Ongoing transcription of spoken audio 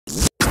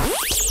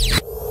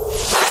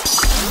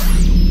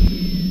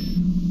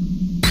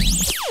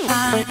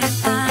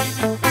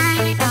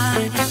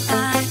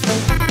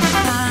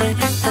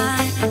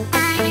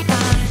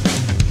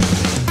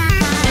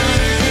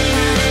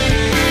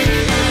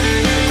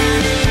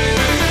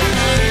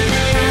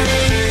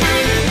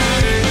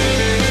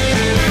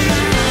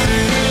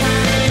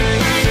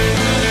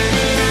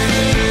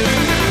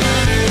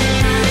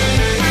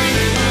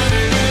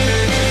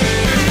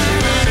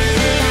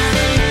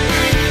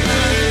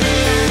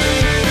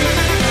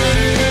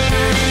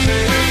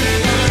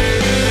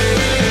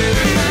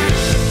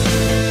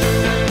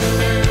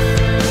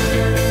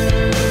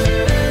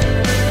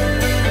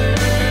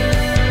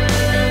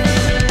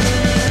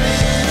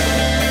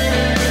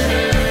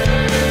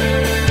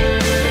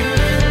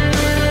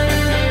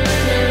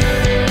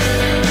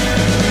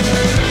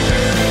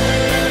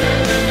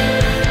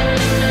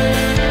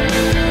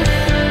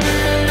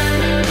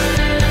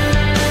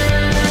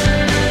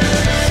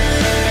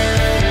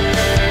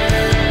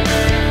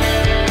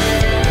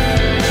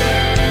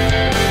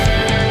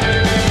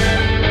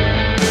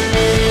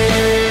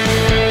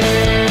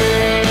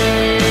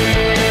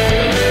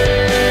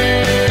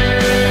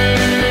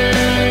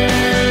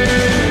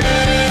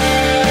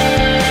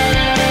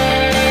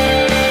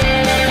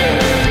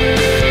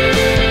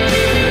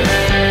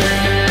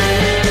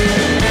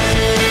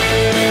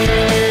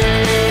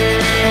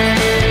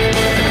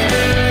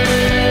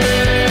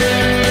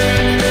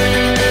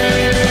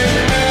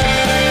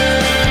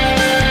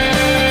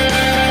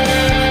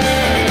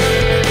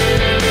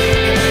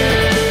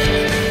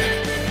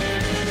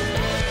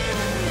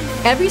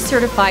Every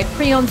certified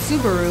pre-owned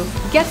Subaru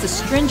gets a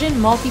stringent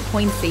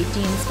multi-point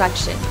safety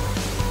inspection.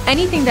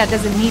 Anything that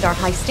doesn't meet our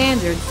high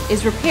standards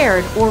is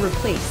repaired or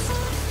replaced.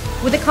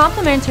 With a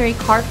complimentary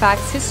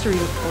Carfax history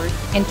report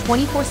and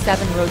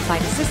 24/7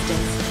 roadside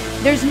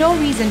assistance, there's no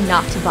reason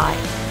not to buy.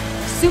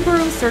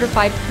 Subaru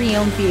certified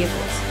pre-owned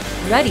vehicles,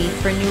 ready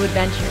for new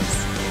adventures.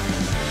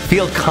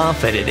 Feel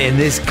confident in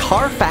this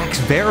Carfax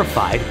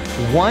verified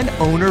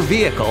one-owner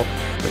vehicle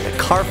with a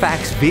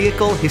Carfax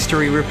Vehicle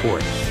History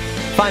Report.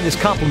 Find this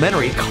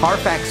complimentary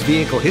Carfax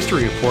Vehicle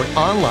History Report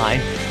online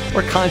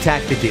or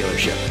contact the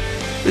dealership.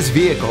 This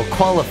vehicle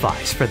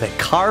qualifies for the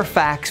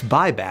Carfax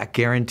Buyback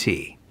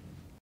Guarantee.